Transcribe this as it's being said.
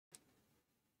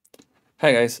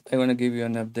Hi guys, I want to give you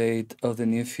an update of the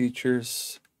new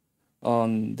features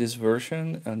on this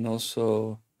version and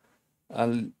also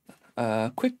a,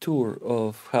 a quick tour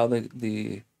of how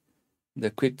the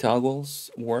quick toggles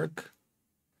work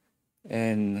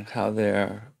and how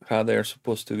they're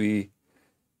supposed to be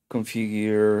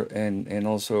configured and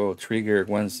also triggered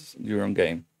once you're on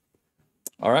game.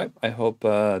 All right, I hope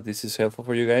this is helpful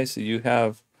for you guys. If you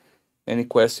have any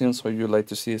questions or you'd like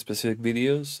to see specific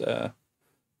videos,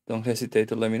 don't hesitate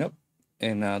to let me know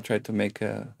and I'll try to make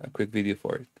a quick video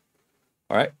for it.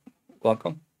 All right,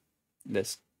 welcome.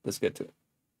 Let's get to it.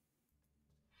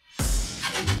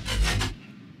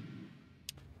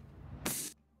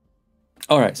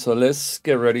 All right, so let's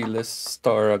get ready. Let's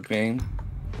start a game,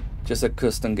 just a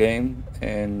custom game,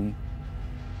 and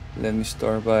let me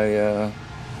start by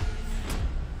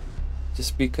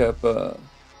just pick up a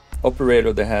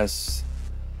operator that has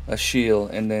a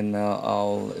shield, and then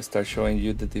I'll start showing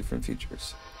you the different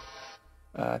features.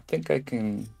 I think I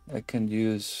can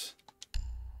use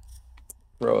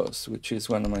Frost, which is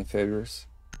one of my favorites.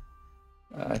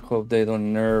 I hope they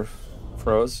don't nerf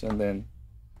Frost and then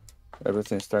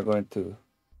everything start going to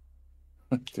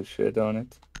to shit on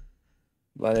it.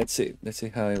 But let's see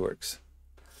how it works.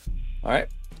 All right.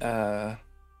 All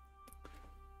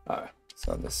right.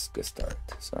 So let's get started.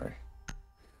 Sorry.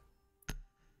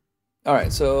 All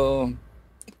right. So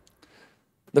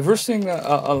the first thing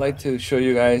I'd like to show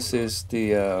you guys is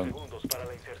the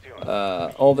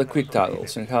all the quick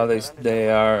toggles and how they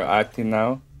are acting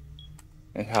now,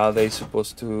 and how they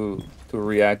supposed to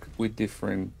react with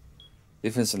different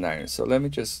scenarios. So let me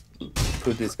just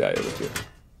put this guy over here,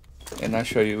 and I'll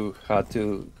show you how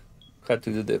to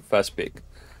do the fast pick.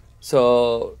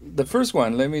 So the first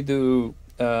one, let me do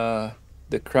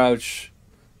the crouch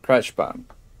bomb.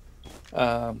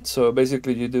 So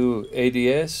basically, you do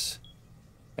ADS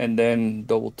and then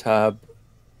double tap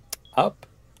up,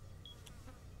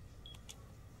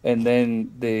 and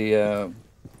then the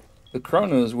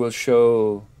Chronos will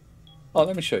show. Oh,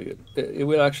 let me show you. It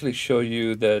will actually show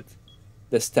you that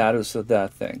the status of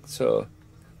that thing. So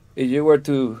if you were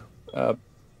to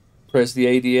press the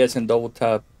ADS and double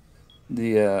tap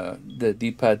the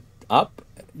D-pad up,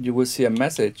 you will see a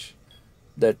message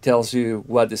that tells you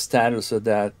what the status of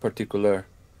that particular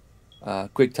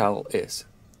quick toggle is.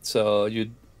 So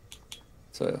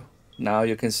now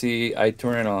you can see I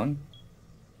turn it on.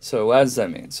 So what does that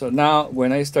mean? So now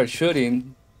when I start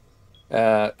shooting,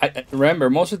 I remember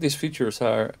most of these features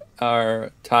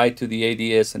are tied to the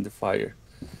ADS and the fire.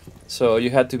 So you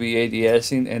have to be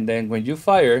ADSing, and then when you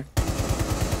fire,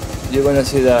 you're gonna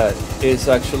see that it's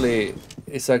actually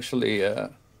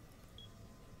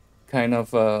kind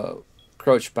of a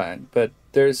crouch band. But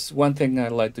there's one thing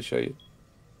I'd like to show you.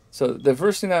 So the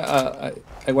first thing I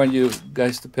want you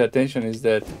guys to pay attention is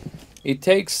that it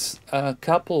takes a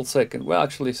couple seconds. Well,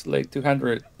 actually, it's like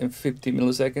 250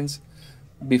 milliseconds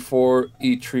before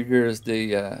it triggers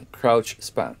the crouch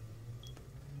span.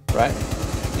 Right?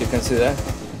 You can see that.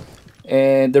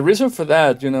 And the reason for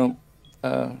that,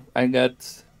 I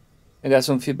got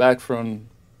some feedback from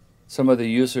some of the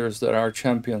users that are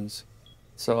champions.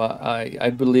 So I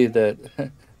believe that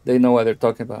they know what they're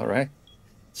talking about, right?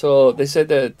 So they said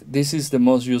that this is the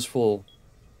most useful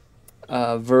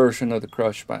version of the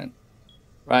crouch band,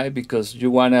 right? Because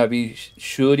you want to be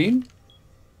shooting,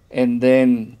 and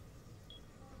then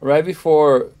right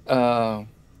before the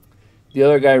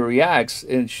other guy reacts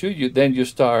and shoot you, then you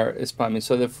start spamming.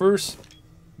 So the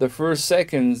first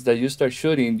seconds that you start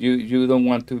shooting, you don't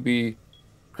want to be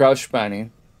crouch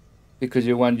spanning, because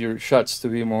you want your shots to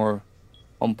be more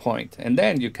on point, and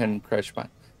then you can crouch span.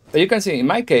 But you can see in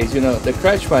my case, the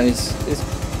crouch span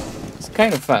is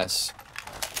kind of fast,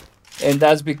 and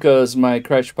that's because my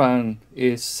crouch span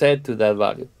is set to that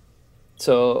value.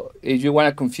 So if you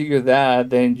want to configure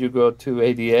that, then you go to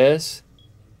ADS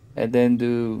and then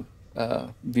do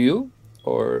view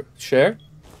or share,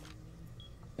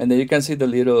 and then you can see the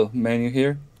little menu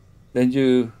here. Then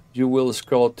you will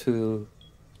scroll to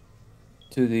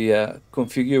the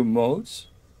configure modes.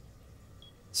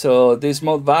 So these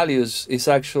mode values is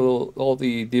actual all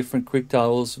the different quick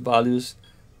toggles values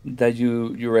that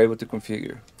you're able to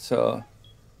configure. So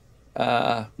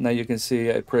now you can see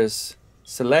I press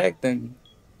select and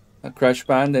a crouch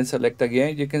band, then select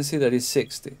again. You can see that it's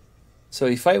 60. So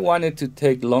if I wanted to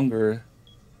take longer,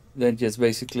 then just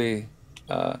basically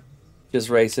just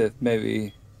raise it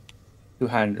maybe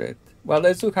 200. Well,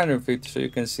 let's do 150 so you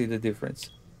can see the difference,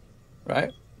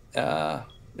 right?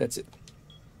 That's it.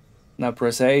 Now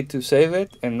press A to save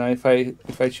it, and now if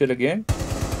I shoot again,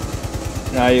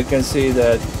 now you can see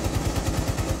that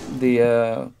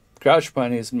the crouch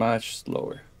span is much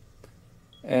slower.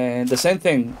 And the same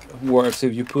thing works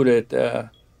if you put it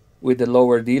with the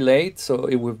lower delay, so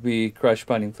it would be crash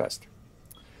panning faster.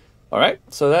 All right,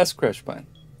 so that's crash pan.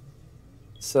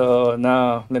 So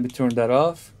now let me turn that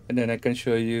off, and then I can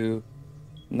show you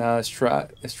now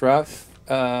strafe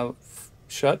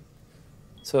shut.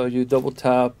 So you double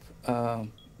tap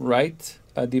right,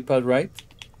 D-pad right,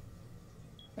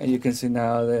 and you can see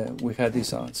now that we have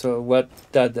this on. So what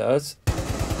that does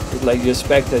is, like you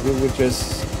expect that it would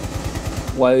just,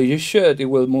 while you should, it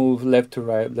will move left to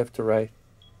right, left to right.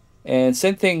 And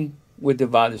same thing with the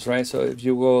values, right? So if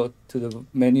you go to the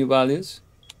menu values,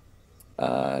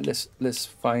 let's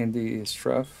find the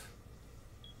strafe.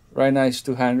 Right now it's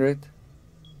 200.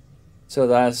 So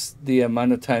that's the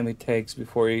amount of time it takes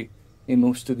before it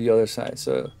moves to the other side.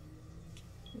 So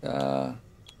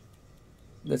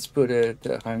let's put it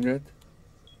 100.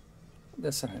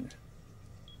 That's 100.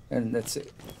 And that's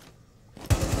it.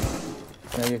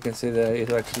 Now you can see that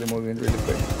it's actually moving really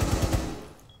quick.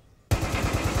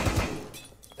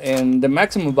 And the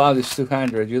maximum value is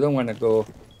 200. You don't want to go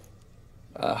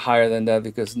higher than that,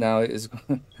 because now it's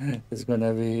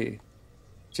gonna be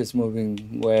just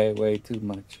moving way too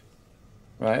much,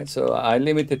 right? So I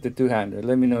limited to 200.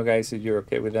 Let me know, guys, if you're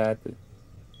okay with that.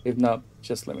 If not,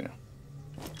 just let me know.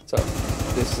 So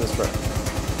this is the strike,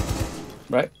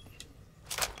 right?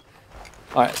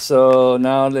 All right, so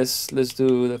now let's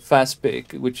do the fast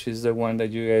pick, which is the one that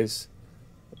you guys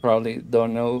probably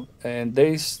don't know. And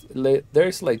there's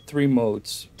like 3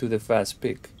 modes to the fast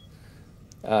pick.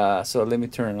 So let me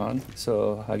turn it on.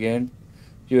 So again,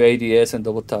 you ADS and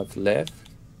double tap left,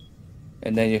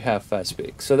 and then you have fast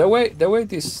pick. So the way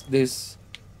this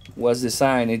was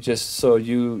designed, it just so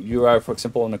you are, for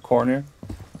example, in a corner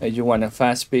and you want to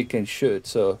fast pick and shoot.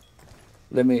 So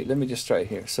let me just try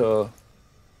here. So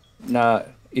now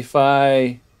if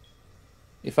I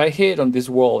hit on this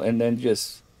wall and then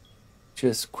just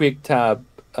quick tap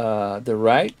the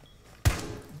right,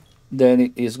 then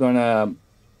it is gonna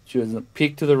just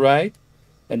peek to the right,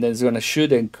 and then it's gonna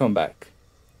shoot and come back.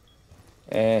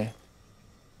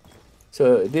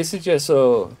 So this is just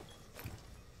so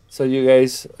you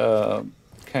guys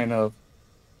kind of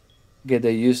get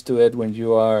used to it when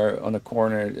you are on a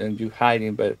corner and you're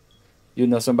hiding, but you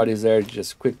know somebody's there,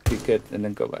 just quick pick it and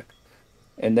then go back.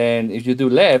 And then if you do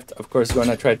left, of course, you're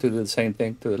gonna try to do the same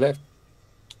thing to the left.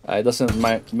 It doesn't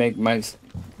make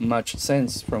much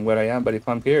sense from where I am, but if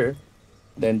I'm here,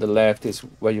 then the left is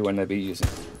what you wanna be using.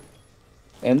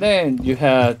 And then you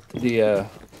have the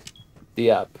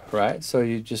up, right? So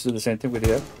you just do the same thing with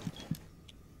the up.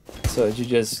 So you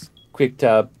just quick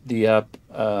tap the up,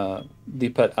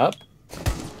 D-pad up,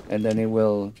 and then it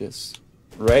will just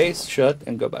raise, shut,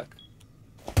 and go back.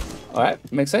 All right,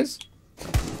 make sense?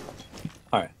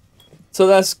 All right, so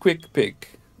that's quick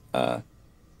pick.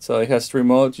 So it has 3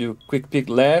 modes. You quick pick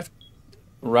left,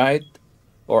 right,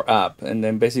 or up, and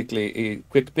then basically it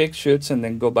quick pick, shoots, and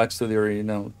then go back to the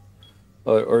original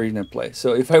place.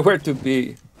 So if I were to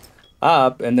be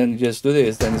up and then just do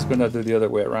this, then it's gonna do the other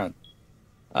way around.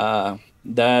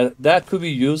 That could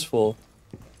be useful,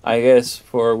 I guess,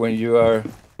 for when you are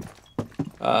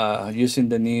using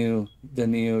the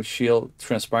new shield,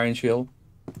 transparent shield.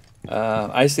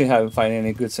 I still haven't found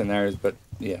any good scenarios, but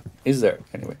yeah, it's there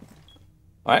anyway.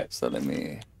 All right, so let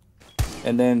me,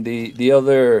 and then the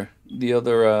other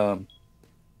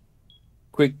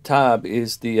quick tab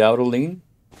is the auto lean.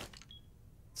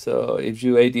 So if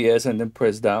you ADS and then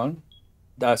press down,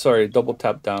 double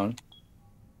tap down,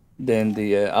 then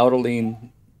the auto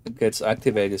lean gets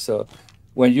activated. So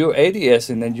when you ADS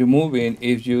and then you move in,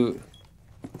 if you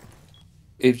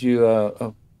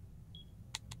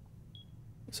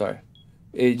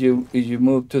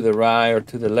move to the right or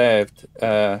to the left,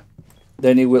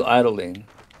 then it will auto lean.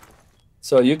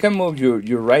 So you can move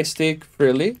your right stick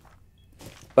freely,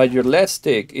 but your left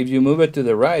stick, if you move it to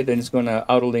the right, then it's gonna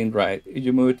auto lean right. If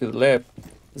you move it to the left,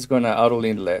 it's gonna auto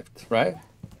lean left, right?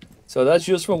 So that's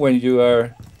useful when you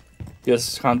are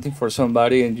just hunting for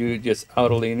somebody and you just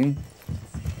auto leaning.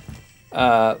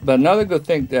 But another good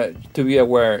thing that to be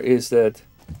aware is that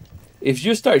if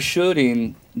you start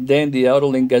shooting, then the auto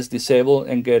lean gets disabled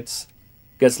and gets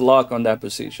locked on that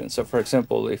position. So for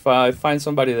example, if I find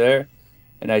somebody there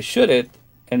and I shoot it,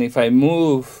 and if I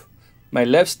move my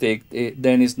left stick,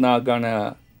 then it's not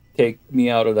gonna take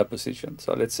me out of that position.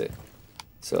 So let's see.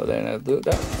 So then I do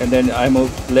that, and then I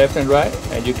move left and right,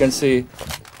 and you can see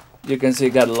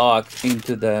it got locked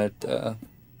into that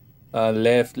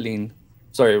right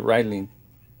lean.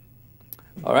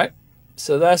 All right,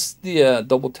 so that's the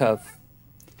double tap.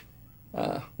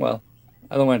 Well,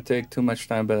 I don't want to take too much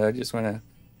time, but I just want to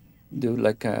do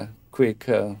like a quick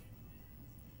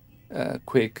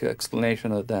quick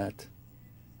explanation of that.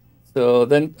 So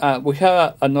then we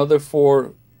have another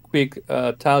 4 quick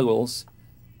toggles,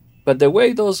 but the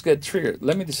way those get triggered,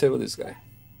 let me disable this guy.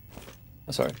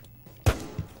 Oh, sorry,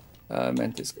 I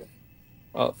meant this guy.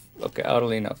 Off. Okay, auto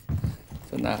lean off.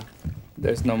 So now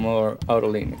there's no more auto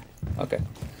leaning. Okay.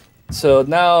 So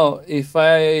now if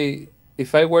I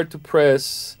were to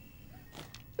press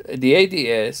the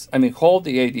ADS, I mean hold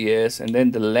the ADS and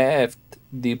then the left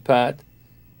D-pad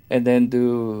and then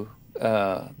do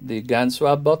the gun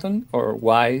swap button or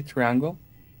Y triangle.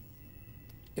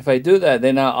 If I do that,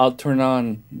 then I'll turn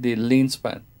on the lean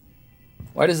span.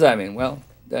 What does that mean? Well,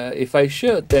 if I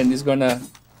shoot, then it's gonna.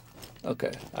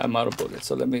 Okay, I'm out of bullets,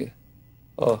 so let me.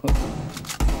 Oh,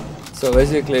 so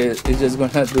basically it's just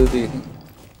gonna do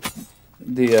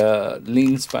the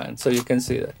lean span, so you can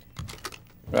see that,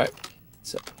 right?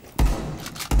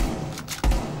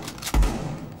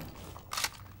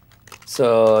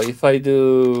 So if I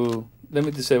do, let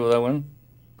me disable that one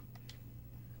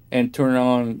and turn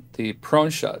on the prone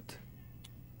shot.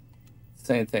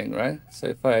 Same thing, right? So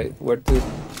if I were to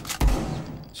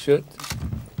shoot,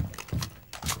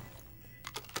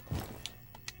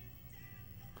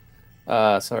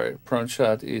 sorry, prone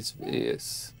shot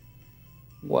is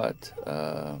what?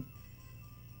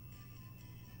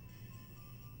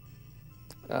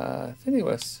 I think it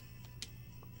was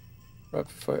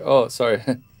rapid fire. Oh, sorry.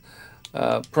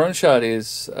 Prone shot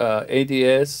is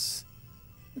ADS,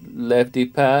 left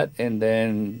D-pad, and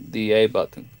then the A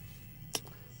button.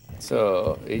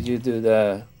 So if you do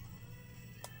that,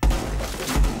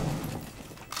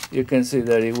 you can see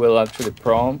that it will actually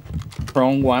prone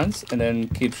once and then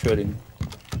keep shooting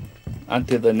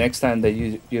until the next time that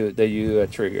you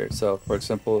trigger. So for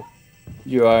example,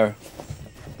 you are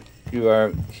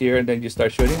here and then you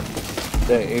start shooting,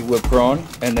 then it will prone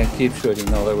and then keep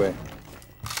shooting all the way.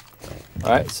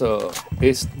 Alright, so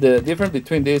it's the difference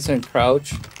between this and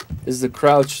crouch is the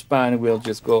crouch span will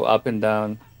just go up and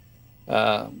down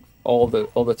all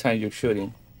the time you're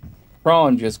shooting.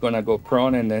 Prone just gonna go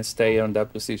prone and then stay on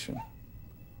that position.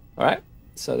 Alright,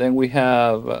 so then we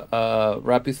have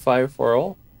rapid fire for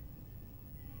all.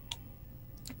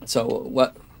 So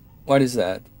what is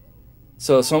that?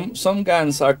 So some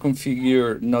guns are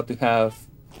configured not to have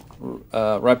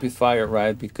rapid fire,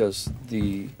 right? Because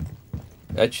you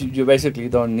basically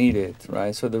don't need it,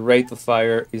 right? So the rate of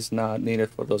fire is not needed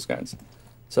for those guns.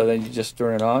 So then you just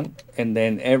turn it on, and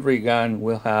then every gun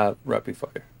will have rapid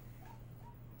fire.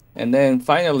 And then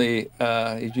finally,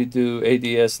 if you do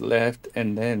ADS left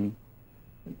and then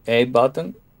A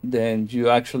button, then you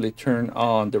actually turn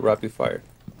on the rapid fire.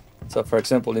 So for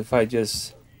example, if I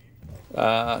just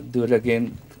do it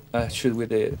again, shoot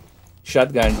with a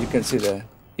shotgun, you can see that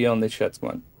he only shoots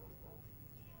one,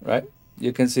 right?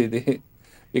 You can see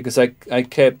because I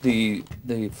kept the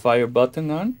fire button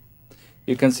on,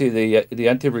 you can see the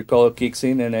anti-recoil kicks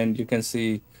in, and then you can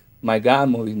see my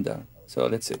gun moving down. So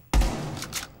let's see.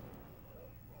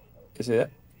 You see that?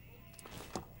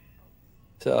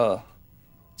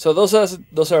 So those are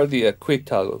the quick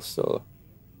toggles. So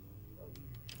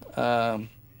yeah,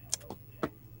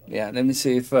 let me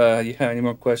see if you have any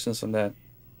more questions on that.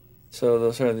 So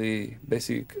those are the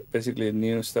basically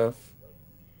new stuff.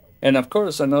 And of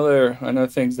course, another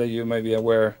things that you may be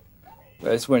aware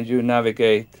is when you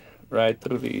navigate right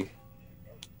through the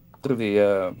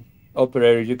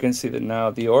operator, you can see that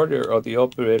now the order of the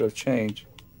operator change,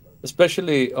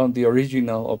 especially on the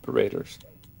original operators,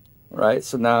 right?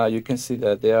 So now you can see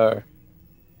that they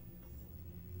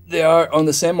are on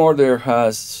the same order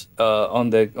as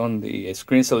on the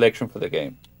screen selection for the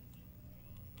game,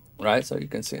 right? So you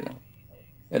can see that,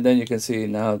 and then you can see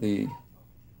now the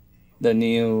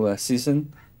new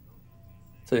season.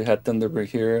 So you had Thunderbird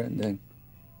here, and then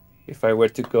if I were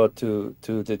to go to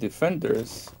the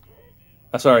defenders,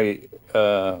 sorry,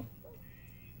 the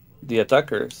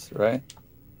attackers, right?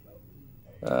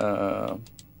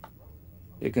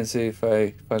 You can see if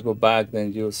I go back,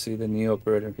 then you'll see the new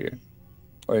operator here.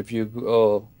 Or if you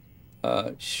go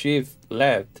shift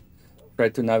left, try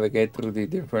to navigate through the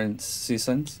different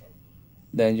seasons,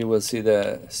 then you will see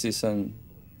the season.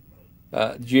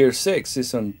 Year 6,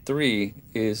 season 3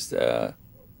 is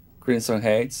Crimson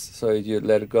Heights. So if you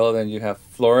let it go, then you have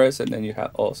Flores, and then you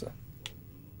have Osa.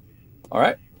 All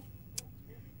right.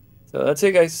 So that's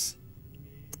it, guys.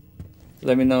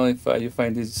 Let me know if you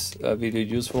find this video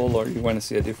useful or you want to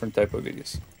see a different type of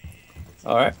videos.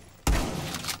 All right.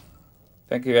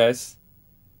 Thank you, guys.